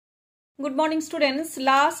Good morning students.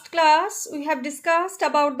 Last class we have discussed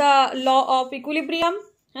about the law of equilibrium,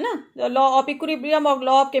 है ना? The law of equilibrium or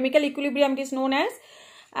law of chemical equilibrium it is known as,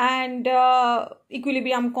 and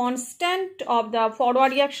equilibrium constant of the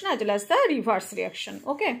forward reaction as well as the reverse reaction.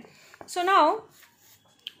 Okay. So now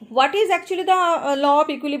what is actually the law of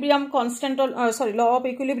equilibrium constant or law of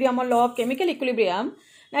equilibrium or law of chemical equilibrium?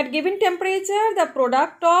 At given temperature, the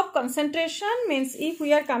product of concentration means if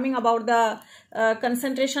we are coming about the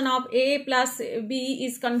concentration of A plus B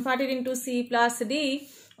is converted into C plus D,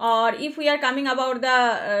 or if we are coming about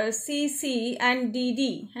the CC and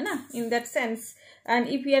DD, है ना, in that sense, and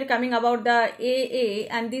if we are coming about the AA,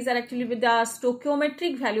 and these are actually with the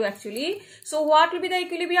stoichiometric value actually. So what will be the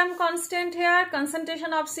equilibrium constant here?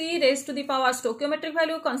 Concentration of C raised to the power stoichiometric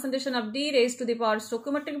value, concentration of D raised to the power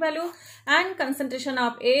stoichiometric value, and concentration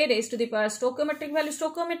of A raised to the power stoichiometric value.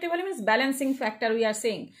 Stoichiometric value means balancing factor we are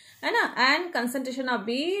saying, है ना, and concentration of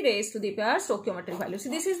B raised to the power stoichiometric value. So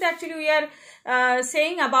this is the actually we are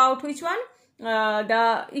saying about which one?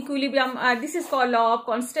 The equilibrium, this is called law of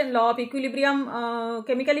constant, law of equilibrium,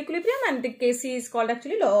 chemical equilibrium, and the Kc is called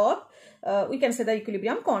actually law of, we can say the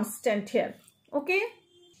equilibrium constant here. Okay.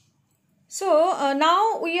 So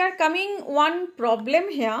now we are coming one problem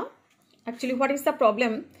here. Actually, what is the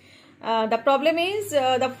problem? The problem is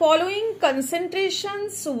the following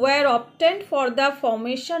concentrations were obtained for the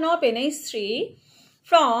formation of NH3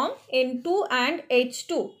 from N2 and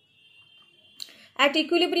H2 at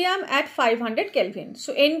equilibrium at 500 Kelvin.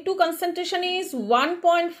 So N2 concentration is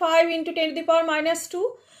 1.5 into 10 to the power minus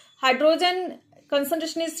 2. Hydrogen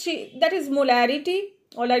concentration is 3, that is molarity.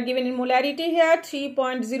 All are given in molarity here,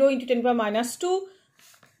 3.0 into 10 to the power minus 2.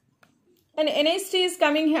 And NH3 is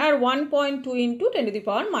coming here 1.2 into 10 to the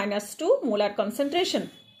power minus 2 molar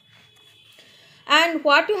concentration. And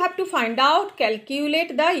what you have to find out,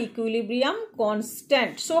 calculate the equilibrium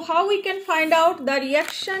constant. So how we can find out? The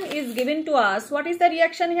reaction is given to us. What is the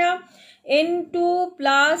reaction here? N2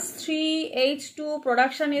 plus 3H2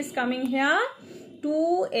 production is coming here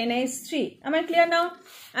 2NH3. Am I clear now?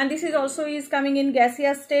 And this is also is coming in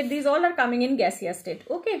gaseous state. These all are coming in gaseous state.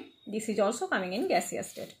 Okay. This is also coming in gaseous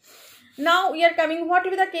state. Now we are coming, what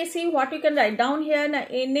will be the Kc? What we can write down here? Now,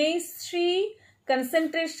 NH3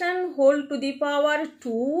 concentration whole to the power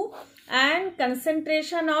 2 and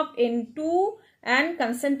concentration of N2 and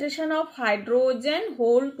concentration of hydrogen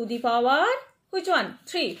whole to the power, which one?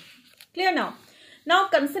 3. Clear now? Now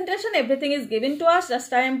concentration everything is given to us.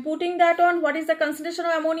 Just I am putting that on. What is the concentration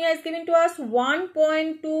of ammonia is given to us?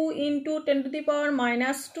 1.2 into 10 to the power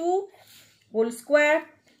minus 2 whole square.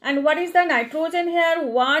 And what is the nitrogen here?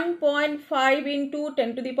 1.5 into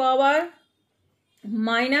 10 to the power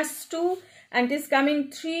minus 2. And it is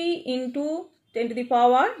coming 3 into 10 to the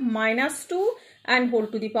power minus 2 and whole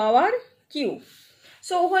to the power q.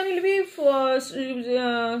 So when we will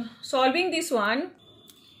be solving this one,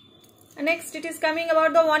 next it is coming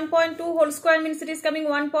about the 1.2 whole square means it is coming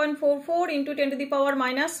 1.44 into 10 to the power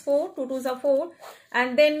minus 4, 2 2s are 4,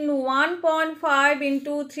 and then 1.5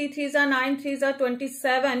 into 3 3s are 9, 3s are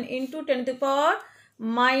 27 into 10 to the power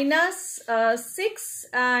minus 6,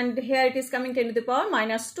 and here it is coming 10 to the power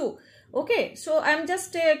minus 2. Okay, so I am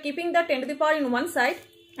just keeping the 10 to the power in one side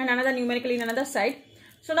and another numerically in another side.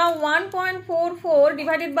 So now 1.44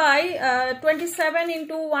 divided by 27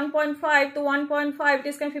 into 1.5 to 1.5, it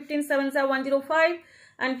is coming 15 7s are 105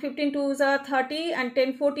 and 15 2s are 30 and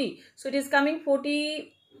 10 40. So it is coming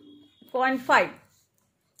 40.5.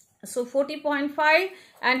 So 40.5,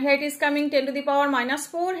 and here it is coming 10 to the power minus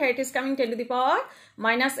 4, here it is coming 10 to the power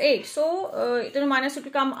minus 8. So it will minus it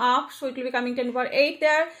will come up, so it will be coming 10 to the power 8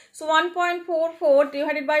 there. So 1.44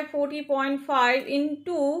 divided by 40.5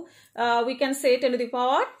 into we can say 10 to the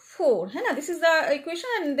power 4. This is the equation,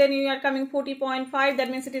 and then you are coming 40.5,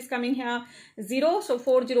 that means it is coming here 0. So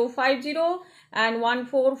 4050 and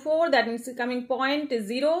 144, that means it is coming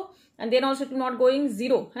 0.0. And then also it will not going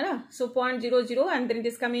 0. So 0.00, and then it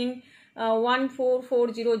is coming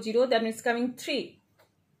 14400, that means coming 3.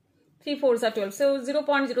 3 4s are 12. So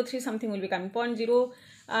 0.03 something will be coming.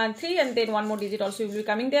 0.03, and then one more digit also will be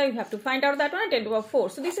coming there. You have to find out that one at 10 to the power 4.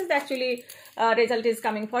 So this is the actually result is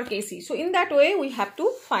coming for Kc. So in that way we have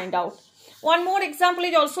to find out. One more example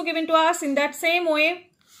is also given to us in that same way.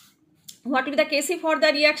 What will be the Kc for the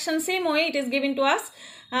reaction? Same way it is given to us.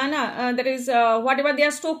 And that is whatever their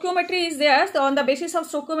stoichiometry is there. So on the basis of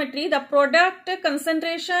stoichiometry, the product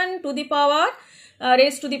concentration to the power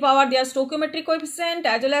raised to the power their stoichiometric coefficient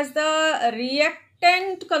as well as the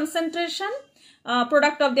reactant concentration,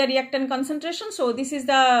 product of their reactant concentration. So this is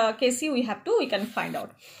the Kc we can find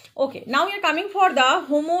out. Okay, now we are coming for the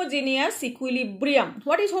homogeneous equilibrium.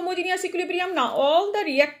 What is homogeneous equilibrium? Now all the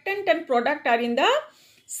reactant and product are in the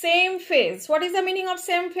same phase. What is the meaning of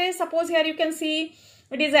same phase? Suppose here you can see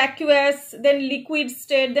it is aqueous, then liquid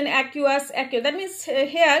state, then aqueous. That means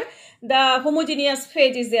here the homogeneous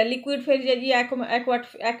phase is there. Liquid phase,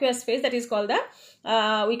 aqueous phase, that is called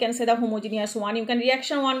the we can say the homogeneous one. You can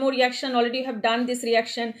reaction, one more reaction, already you have done this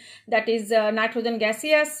reaction, that is nitrogen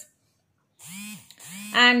gaseous.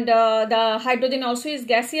 And the hydrogen also is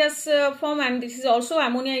gaseous form, and this is also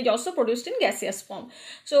ammonia is also produced in gaseous form.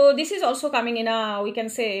 So this is also coming in a, we can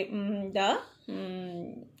say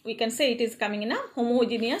it is coming in a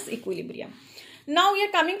homogeneous equilibrium. Now we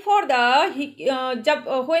are coming for the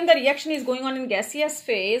when the reaction is going on in gaseous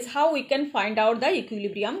phase, how we can find out the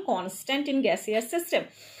equilibrium constant in gaseous system.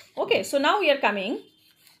 Okay, so now we are coming,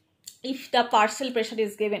 if the partial pressure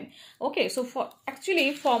is given. Okay, so for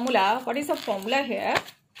actually formula, what is the formula here?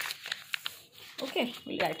 Okay,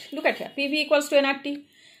 we'll write, look at here, PV equals to nRT.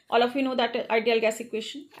 All of you know that ideal gas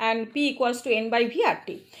equation, and P equals to N by V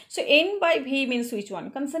RT. So N by V means which one?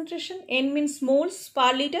 Concentration. N means moles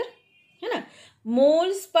per liter.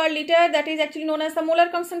 Moles per liter, that is actually known as the molar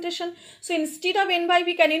concentration. So instead of N by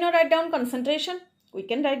V, can you not write down concentration? We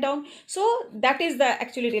can write down. So that is the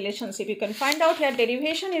actually relationship. You can find out here,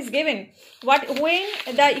 derivation is given. When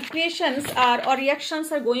the equations are or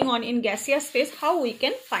reactions are going on in gaseous phase, how we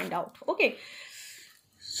can find out. Okay.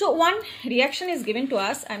 So one reaction is given to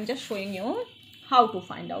us. I am just showing you how to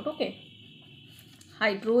find out. Okay.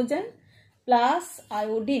 Hydrogen plus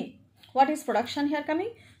iodine. What is production here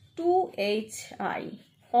coming? 2HI.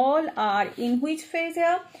 All are in which phase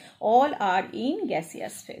here? All are in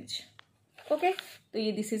gaseous phase. Okay,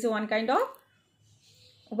 so this is one kind of,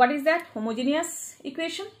 what is that? Homogeneous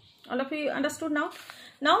equation. All of you understood now?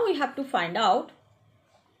 Now we have to find out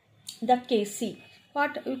the Kc.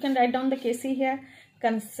 What you can write down the Kc here?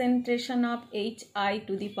 Concentration of Hi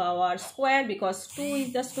to the power square, because 2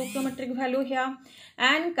 is the stoichiometric value here,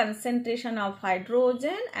 and concentration of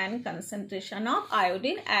hydrogen and concentration of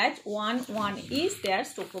iodine as 1 is their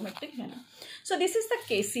stoichiometric value. So this is the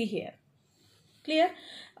Kc here. Clear?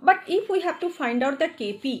 But if we have to find out the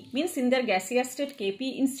Kp, means in their gaseous state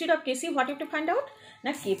Kp, instead of Kc, what you have to find out?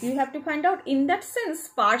 Now Kp you have to find out. In that sense,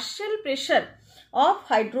 partial pressure of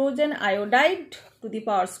hydrogen iodide to the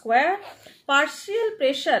power square, partial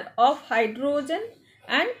pressure of hydrogen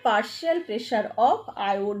and partial pressure of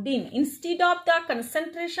iodine. Instead of the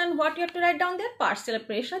concentration, what you have to write down there? Partial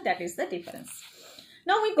pressure, that is the difference.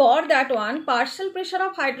 Now we got that one, partial pressure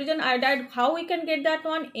of hydrogen iodide. How we can get that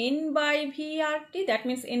one? N by V RT. That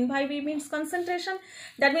means N by V means concentration.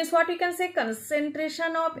 That means what we can say?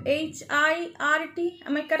 Concentration of HI RT.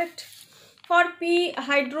 Am I correct? For P,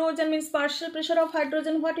 hydrogen means partial pressure of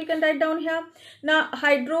hydrogen. What we can write down here? Now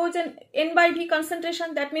hydrogen, N by V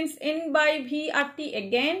concentration. That means N by V RT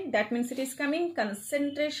again. That means it is coming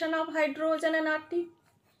concentration of hydrogen and RT.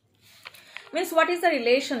 Means what is the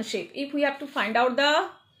relationship? If we have to find out the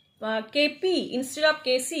Kp instead of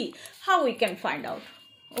Kc, how we can find out?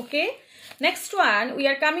 Okay. Next one, we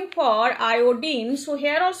are coming for iodine. So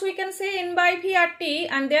here also we can say N by V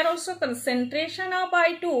RT, and there also concentration of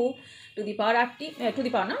I2 to the power RT, to the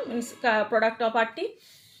power, no, means product of RT.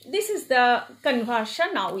 This is the conversion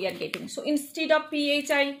now we are getting. So instead of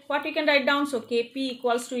PHI, what we can write down? So Kp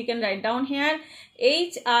equals to, we can write down here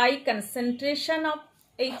HI, concentration of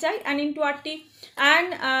HI and into RT,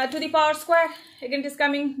 and to the power square. Again it is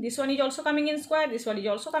coming, this one is also coming in square, this one is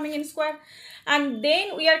also coming in square, and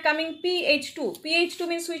then we are coming pH2. pH2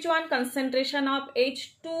 means which one? Concentration of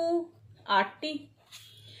H2 RT,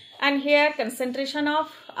 and here concentration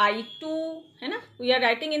of I2. We are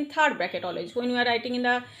writing in third bracket always when we are writing in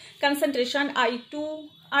the concentration I2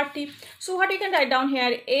 RT. So what you can write down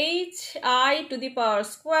here? HI to the power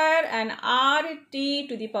square and RT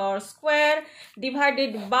to the power square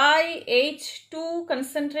divided by H2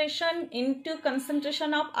 concentration into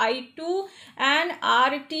concentration of I2 and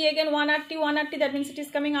RT again 1 RT. That means it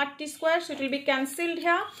is coming RT square. So it will be cancelled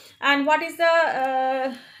here. And what is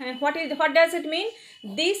the what does it mean?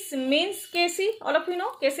 This means Kc. All of you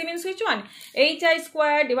know Kc means which one? HI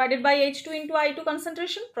square divided by H2 into I2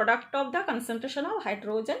 concentration, product of the concentration of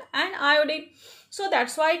hydrogen and iodine. So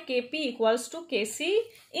that's why Kp equals to Kc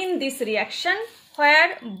in this reaction,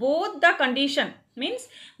 where both the condition means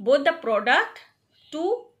both the product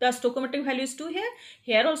 2, the stoichiometric value is 2 here,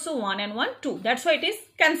 here also 1 and 1 2. That's why it is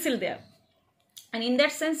cancelled there. And in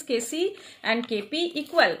that sense Kc and Kp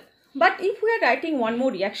equal. But if we are writing one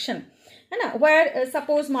more reaction, where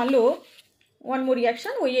suppose मान लो one more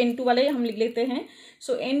reaction, वही N2 वाला ही हम लिख लेते हैं.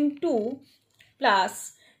 So N2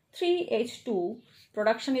 plus 3H2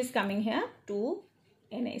 production is coming here 2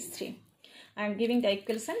 NH3. I am giving the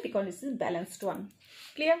equal sign because this is balanced one.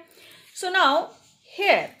 Clear? So now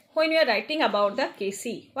here when you are writing about the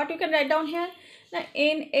Kc, what you can write down here? Now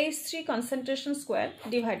NH3 concentration square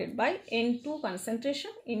divided by N2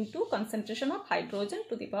 concentration into concentration of hydrogen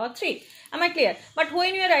to the power 3. Am I clear? But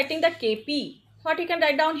when you are writing the Kp, what you can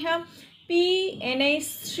write down here?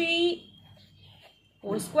 PNH3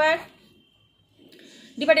 whole square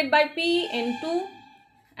divided by Pn2,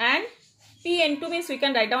 and Pn2 means we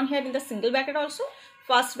can write down here in the single bracket also,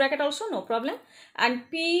 first bracket also, no problem, and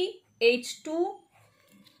PH2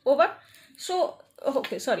 over, so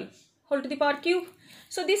okay, sorry, whole to the power cube.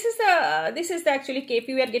 So this is the actually Kp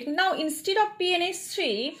we are getting. Now instead of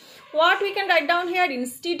PNH3, what we can write down here?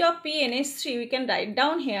 Instead of PNH3, we can write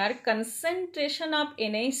down here concentration of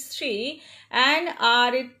NH3 and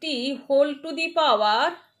RT whole to the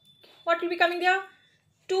power, what will be coming there?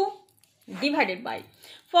 2 divided by,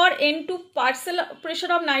 for N2 partial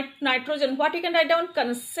pressure of nitrogen, what you can write down?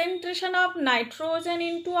 Concentration of nitrogen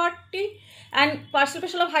into RT, and partial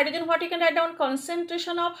pressure of hydrogen, what you can write down?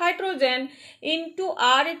 Concentration of hydrogen into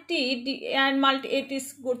RT, and it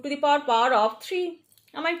is go to the power of 3.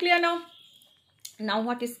 Am I clear now? Now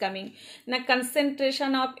what is coming? Now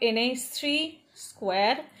concentration of NH3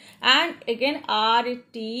 square and again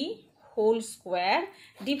RT whole square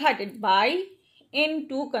divided by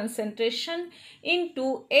N2 concentration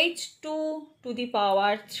into H2 to the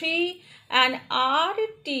power 3 and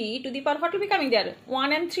RT to the power, what will be coming there?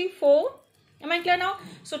 1 and 3, 4. Am I clear now?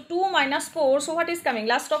 So 2 minus 4. So what is coming?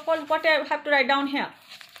 Last of all, what I have to write down here?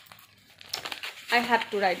 I have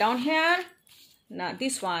to write down here. Now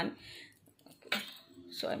this one.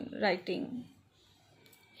 So I am writing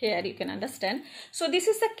here, you can understand. So this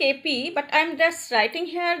is the Kp, but I am just writing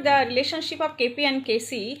here the relationship of Kp and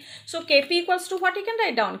Kc. So Kp equals to, what you can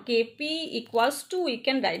write down? Kp equals to, we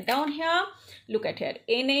can write down here, look at here,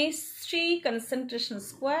 NH3 concentration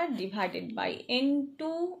square divided by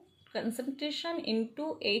N2 concentration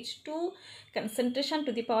into H2 concentration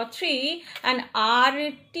to the power 3, and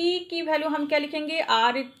RT की value हम क्या लिखेंगे?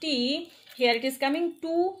 RT, here it is coming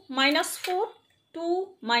 2 minus 4. 2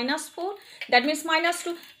 minus 4, that means minus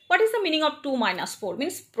 2. What is the meaning of 2 minus 4?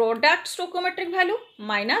 Means product stoichiometric value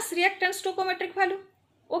minus reactant stoichiometric value.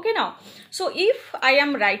 Okay now. So if I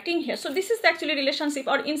am writing here, so this is the actually relationship,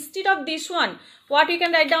 or instead of this one, what you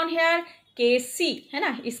can write down here? Kc, है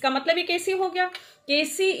ना? इसका मतलब ही Kc हो गया.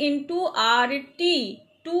 Kc into RT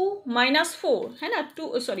 2 minus 4, है ना?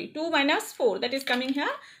 2 minus 4, that is coming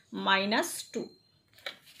here minus 2.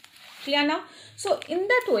 Clear now? So in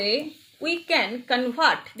that way, we can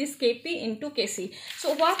convert this Kp into Kc.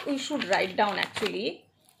 So what we should write down actually?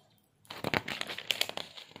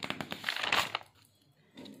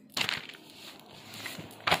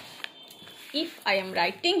 If I am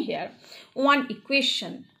writing here one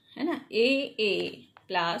equation, AA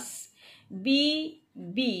plus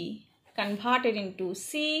BB converted into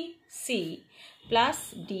C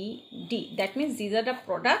plus D. That means these are the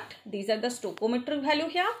product, these are the stoichiometric value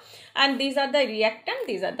here, and these are the reactant,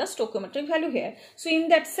 these are the stoichiometric value here. So in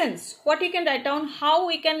that sense, what you can write down, how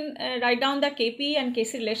we can write down the Kp and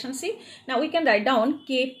Kc relationship? Now we can write down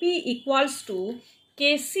Kp equals to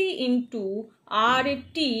Kc into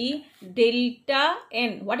RT delta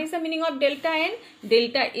N. What is the meaning of delta N?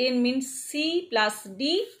 Delta N means C plus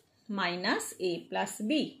D minus A plus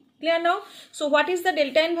B. Clear now? So what is the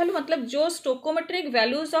delta N value? मतलब जो stoichiometric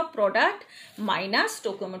values of product minus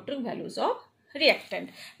stoichiometric values of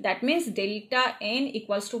reactant. That means delta N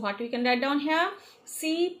equals to, what we can write down here?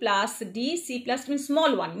 C plus D. C plus means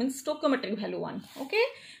small one, means stoichiometric value 1. Okay?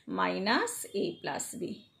 Minus A plus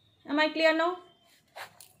B. Am I clear now?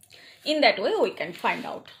 In that way we can find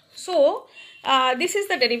out. So this is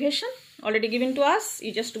the derivation already given to us.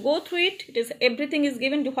 You just go through it. It is, everything is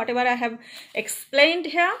given to whatever I have explained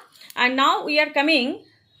here. And now we are coming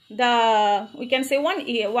the, we can say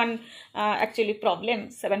one actually problem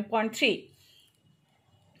 7.3.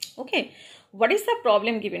 Okay, what is the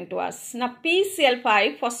problem given to us? Now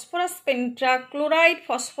PCl5, phosphorus pentachloride,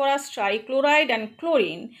 phosphorus trichloride and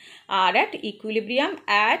chlorine are at equilibrium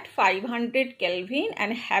at 500 Kelvin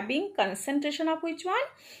and having concentration of which one?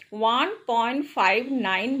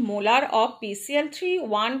 1.59 molar of PCl3,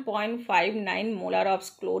 1.59 molar of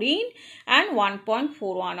chlorine and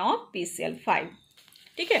 1.41 of PCl5.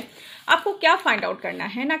 ठीक है, आपको क्या find out करना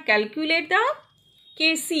है ना? Calculate the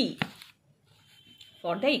Kc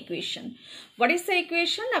for the equation. What is the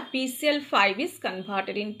equation? A PCl5 is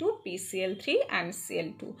converted into PCl3 and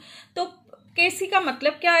Cl2. तो Kc का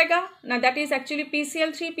मतलब क्या आएगा ना? That is actually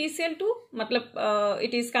PCl3, PCl2. मतलब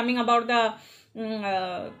it is coming about the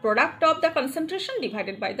product of the concentration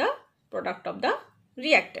divided by the product of the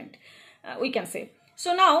reactant, we can say.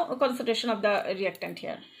 So now concentration of the reactant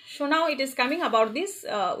here. So now it is coming about this,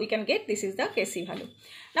 we can get this is the Kc value.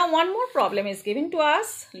 Now one more problem is given to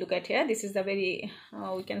us. Look at here, this is the very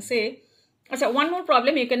we can say, so one more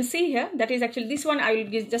problem you can see here, that is actually this one I will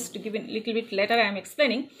just give a little bit later, I am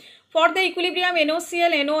explaining. For the equilibrium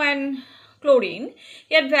NaCl, NO and chlorine,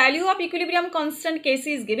 here value of equilibrium constant Kc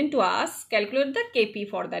is given to us. Calculate the Kp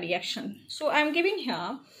for the reaction. So I am giving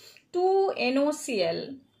here 2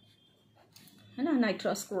 NaCl,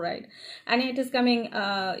 nitrous chloride, and it is coming,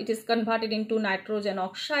 it is converted into nitrogen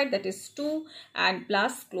oxide, that is 2 and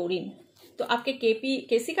plus chlorine. तो आपके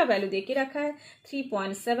Kc का value दे के रखा है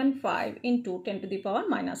 3.75 into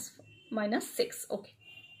 10⁻⁻⁻6, okay,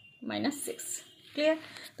 -6, clear.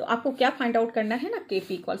 तो आपको क्या find out करना है ना,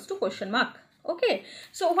 Kp equals to question mark. Okay,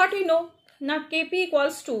 so what we know ना, Kp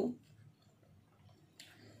equals to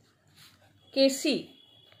Kc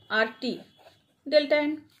RT delta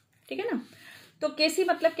N, ठीक है ना. तो Kc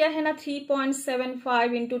मतलब क्या है ना,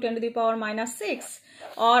 3.75 इंटू 10⁻⁻6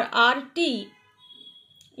 और RT,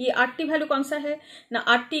 ये RT वैल्यू कौन सा है ना,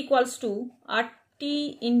 RT equals to RT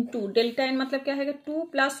into delta N मतलब क्या है, 2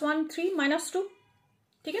 + 1 3 - 2,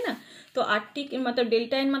 ठीक है ना. तो RT मतलब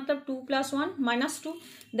डेल्टा एन मतलब 2 + 1 - 2,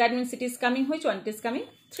 that means it is coming which one, it is coming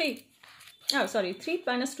 3, sorry 3 -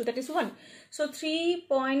 2 that is 1. So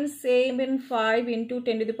 3.75 into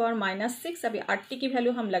 10⁻⁻6. अभी RT की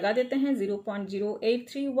वैल्यू हम लगा देते हैं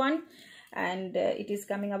 0.0831 and it is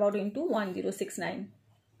coming about into 1069,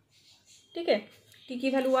 ठीक है. T की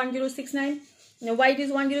value 1069. Now why it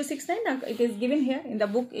is 1069? Now it is given here in the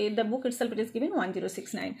book itself, it is given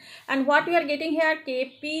 1069, and what we are getting here,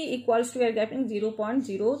 Kp equals to, we are getting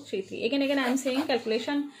 0.033. Again I am saying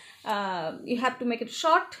calculation, you have to make it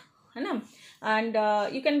short, है ना, and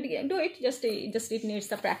you can do it, just it needs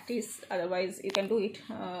the practice, otherwise you can do it,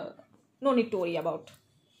 no need to worry about.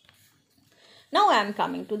 Now I am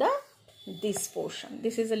coming to this portion.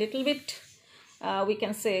 This is a little bit we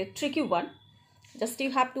can say tricky one. Just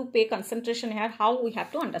you have to pay concentration here, how we have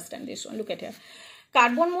to understand this one. Look at here,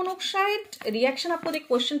 carbon monoxide reaction. आपको देख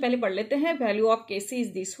question पहले पढ़ लेते हैं. Value of Kc is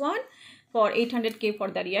this one for 800 K for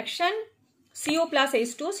the reaction. CO plus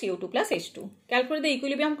H2, CO2 plus H2. Calculate the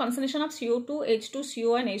equilibrium concentration of CO2, H2,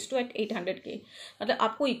 CO and H2 at 800 K. मतलब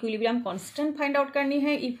आपको equilibrium constant find out करनी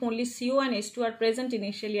है if only CO and H2 are present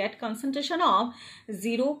initially at concentration of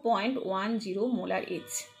 0.10 molar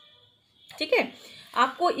each. ठीक है,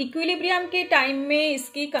 आपको equilibrium के time में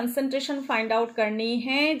इसकी कंसंट्रेशन फाइंड आउट करनी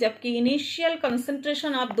है, जबकि इनिशियल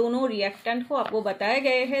कंसंट्रेशन आप दोनों रिएक्टेंट को आपको बताए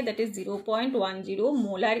गए हैं, that is 0.10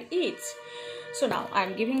 molar each. So now I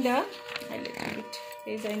am giving the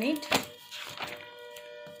page I need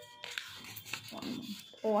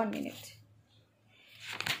 1 minute.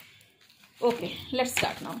 Okay, let's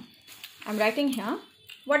start now. I'm writing here.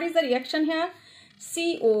 What is the reaction here?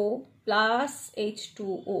 CO plus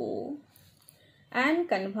H2O and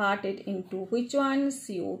convert it into which one?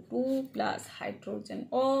 CO2 plus hydrogen.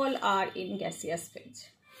 All are in gaseous phase.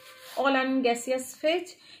 All are in gaseous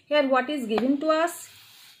phase. Here what is given to us?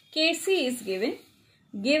 Kc is given.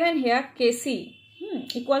 Given here Kc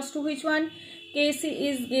equals to which one? Kc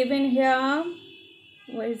is given here.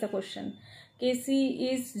 Where is the question? Kc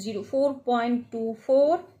is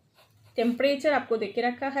 4.24. Temperature आपको देख के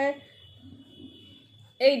रखा है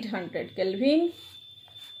 800 kelvin.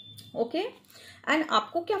 Okay, and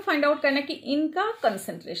आपको क्या find out करना है कि इनका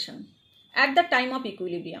concentration at the time of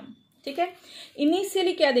equilibrium. ठीक है,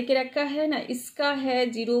 इनिशियली क्या देके रखा है ना, इसका है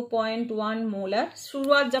 0.1 मोलर.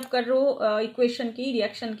 शुरुआत जब कर रहे इक्वेशन की,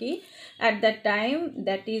 रिएक्शन की, at the time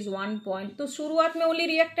that is 1 point. तो शुरुआत में ओनली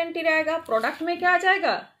रिएक्टेंट ही रहेगा, प्रोडक्ट में क्या आ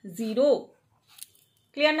जाएगा 0.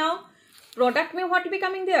 Clear now? प्रोडक्ट में what be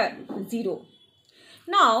coming there 0.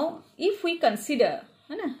 Now if we consider,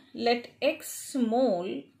 है ना, late x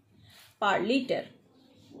mole per liter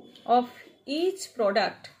of each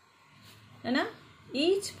product, है ना,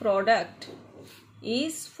 each product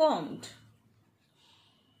is formed.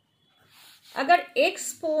 अगर x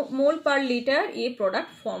मोल पर लीटर ये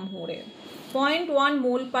प्रोडक्ट फॉर्म हो रहे, 0.1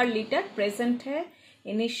 मोल पर लीटर प्रेजेंट है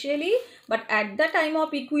initially, but at the time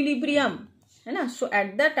of equilibrium, है ना, सो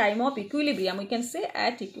at the time of equilibrium we can say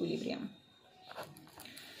at equilibrium.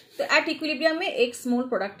 तो एट इक्विलिब्रियम में x mole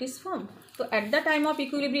product is form. So at the time of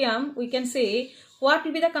equilibrium, we can say what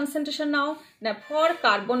will be the concentration now? Now for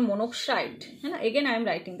carbon monoxide, है ना, again I am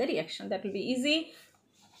writing the reaction, that will be easy.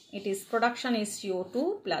 It is production is CO2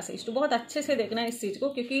 plus H2. बहुत अच्छे से देखना है इस चीज को,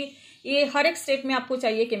 क्योंकि ये हर एक स्टेट में आपको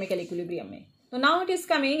चाहिए केमिकल इक्विलिब्रियम में. तो now it is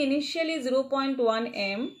coming initially 0.1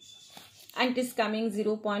 m and it is coming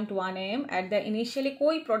 0.1 am at the initially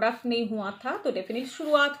कोई प्रोडक्ट नहीं हुआ था, तो डेफिनेटली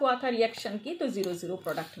शुरुआत हुआ था रिएक्शन की, तो 0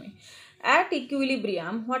 प्रोडक्ट में. At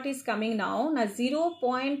equilibrium what is coming now ना 0.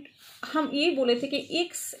 हम ये बोले थे कि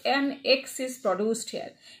x and x is produced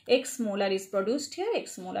hair, x molar is produced hair,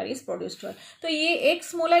 x molar is produced hair. तो ये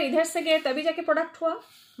x मोलर इधर से गए तभी जाके प्रोडक्ट हुआ,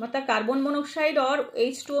 मतलब कार्बन मोनोऑक्साइड और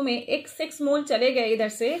H2O में x मोल चले गए इधर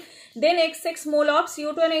से, then x mole of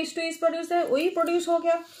CO2 and H2 is produce है, वही प्रोड्यूस हो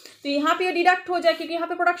गया. तो यहाँ पे ये डिडक्ट हो जाए क्योंकि यहाँ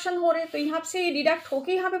पे प्रोडक्शन हो रहे, तो यहाँ से ये डिडक्ट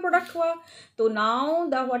होके यहाँ पे प्रोडक्ट हुआ. तो now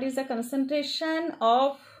the what is the concentration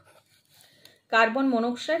of carbon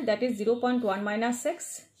monoxide, that is 0.1 minus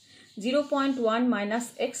x, 0.1 minus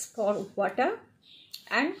x for water,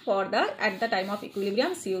 and for the at the time of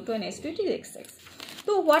equilibrium CO2 and H2 it is xx.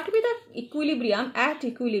 So what will be the equilibrium? At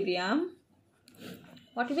equilibrium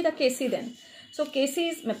what will be the Kc then? So Kc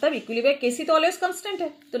is मतलब equilibrium Kc तो always constant है,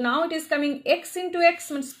 तो now it is coming x into x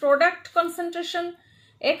means product concentration,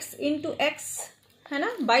 x into x है ना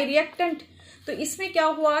by reactant. तो इसमें क्या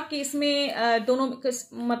हुआ कि इसमें दोनों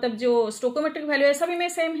मतलब जो स्टोकोमेट्रिक वैल्यू है सभी में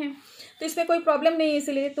सेम है, तो इसमें कोई प्रॉब्लम नहीं है,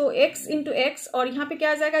 इसलिए तो x इंटू एक्स और यहाँ पे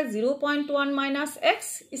क्या आ जाएगा 0.1 माइनस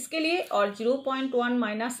एक्स इसके लिए और 0.1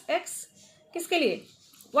 माइनस एक्स किसके लिए,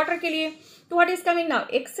 वाटर के लिए. तो what is coming now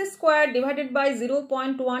x square divided by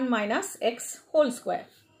 0.1 minus x whole square.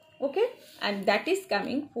 Okay and that is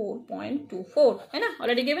coming 4.24 है ना,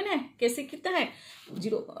 ऑलरेडी गिवन है. कैसे कितना है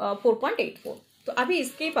 4.84. तो अभी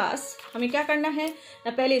इसके पास हमें क्या करना है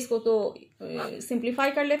ना, पहले इसको तो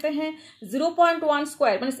सिंप्लीफाई कर लेते हैं. 0.1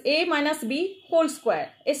 square means a minus B whole square,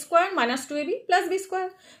 A square minus 2ab plus B square.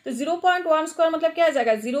 तो 0.1 स्क्वायर मतलब क्या आ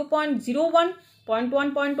जाएगा 0.01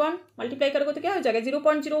 0.1 मल्टीप्लाई करोगे तो क्या हो जाएगा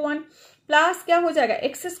 0.01 प्लस क्या हो जाएगा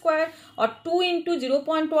एक्स स्क्वायर और 2 into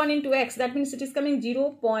 0.1 into x, that means it is coming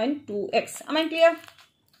 0.2x. am I clear?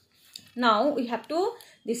 Now we have to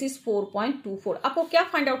this is 4.24. आपको क्या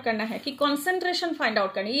फाइंड आउट करना है कि कॉन्सेंट्रेशन फाइंड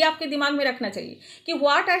आउट करनी है, ये आपके दिमाग में रखना चाहिए कि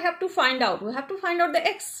what I have to find out, we have to find out the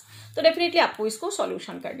x. तो डेफिनेटली आपको इसको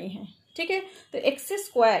सॉल्यूशन करनी है, ठीक है. तो x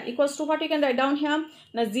square equals to what you can write down here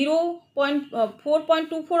ना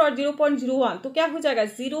 4.24 और 0.01, तो क्या हो जाएगा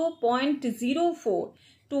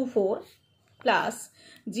 0.0424 प्लस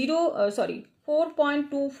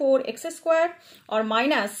 4.24 एक्स स्क्वायर और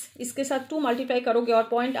माइनस इसके साथ 2 मल्टीप्लाई करोगे और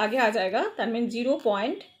पॉइंट आगे आ जाएगा, दैट मीन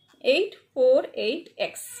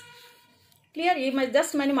 0.848x. क्लियर, ये मैं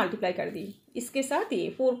जस्ट मैंने मल्टीप्लाई कर दी इसके साथ,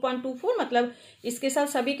 ये 4.24 मतलब इसके साथ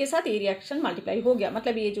सभी के साथ ये रिएक्शन मल्टीप्लाई हो गया,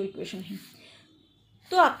 मतलब ये जो इक्वेशन है.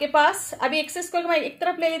 तो आपके पास अभी एक्स स्क्वायर मैं एक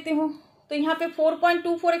तरफ ले लेती हूँ, तो यहाँ पे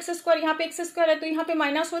 4.24 एक्स स्क्वायर, यहाँ पे एक्स स्क्वायर है तो यहाँ पे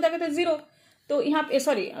माइनस हो जाएगा तो 0, तो यहाँ पे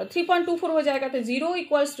 3.24 हो जाएगा, तो 0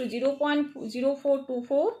 equals to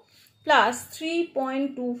 0.0424 plus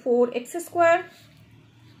 3.24 x square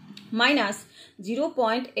minus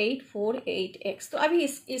 0.848x. तो अभी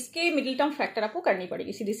इसके मिडिल टर्म फैक्टर आपको करनी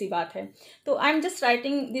पड़ेगी, सीधी सी बात है. तो I am just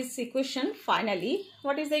writing this equation finally.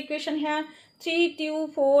 What is the equation है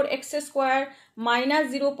 324x square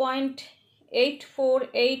minus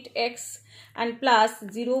 0.848x and plus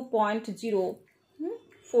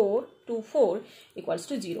 0.0424 equals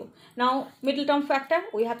to 0. Now middle term factor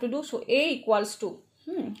we have to do, so a equals to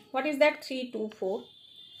what is that 324,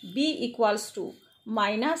 b equals to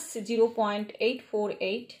minus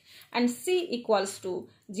 0.848 and c equals to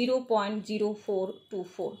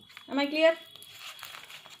 0.0424. am I clear?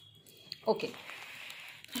 okay,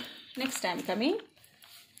 next time coming.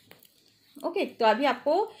 Okay तो अभी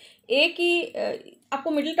आपको ए की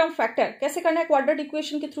आपको middle term factor कैसे करना है quadratic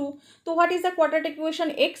equation के through. तो what is the quadratic equation,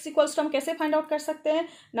 x equals to हम कैसे फाइंड आउट कर सकते हैं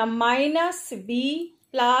ना, minus B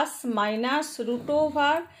plus minus root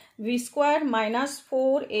over we square minus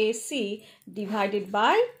 4ac divided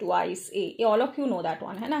by twice A. All of you know that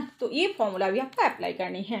one है ना. तो ये फॉर्मूला भी आपको अप्लाई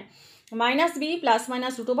करनी है, minus B plus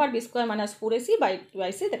minus root over B square minus 4ac by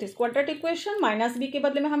twice A, that is quadratic equation. Minus B के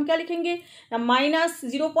बदले में हम क्या लिखेंगे ना, माइनस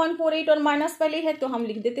 0.48 और माइनस पहले है तो हम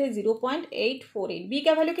लिख देते हैं 0.848. बी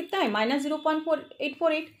का वैल्यू कितना है माइनस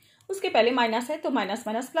 0.848, उसके पहले माइनस है तो माइनस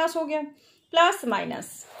माइनस प्लस हो गया, प्लस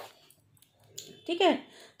माइनस, ठीक है.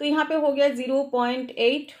 तो यहाँ पे हो गया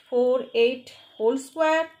 0.848 होल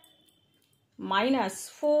स्क्वायर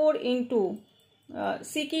माइनस 4 इंटू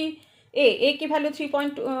सी की ए की value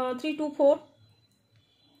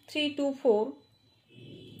 3.324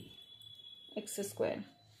 x square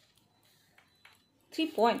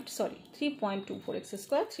 3.24 x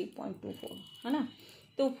square 3.24 है ना.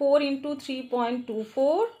 तो 4 इंटू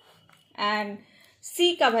 3.24 एंड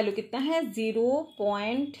सी का वैल्यू कितना है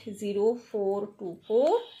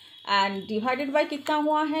 0.0424 एंड डिवाइडेड बाय कितना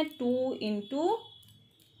हुआ है 2 इंटू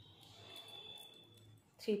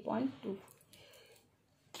 3.2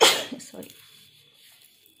 सॉरी,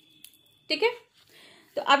 ठीक है।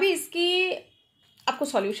 तो अभी इसकी आपको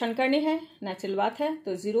सॉल्यूशन करनी है, नेचुरल बात है।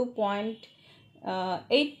 तो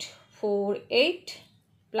 0.848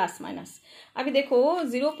 प्लस माइनस, अभी देखो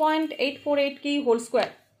 0.848 की होल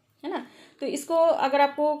स्क्वायर है ना, तो इसको अगर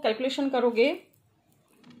आपको कैलकुलेशन करोगे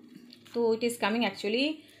तो it is coming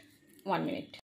actually 1 minute.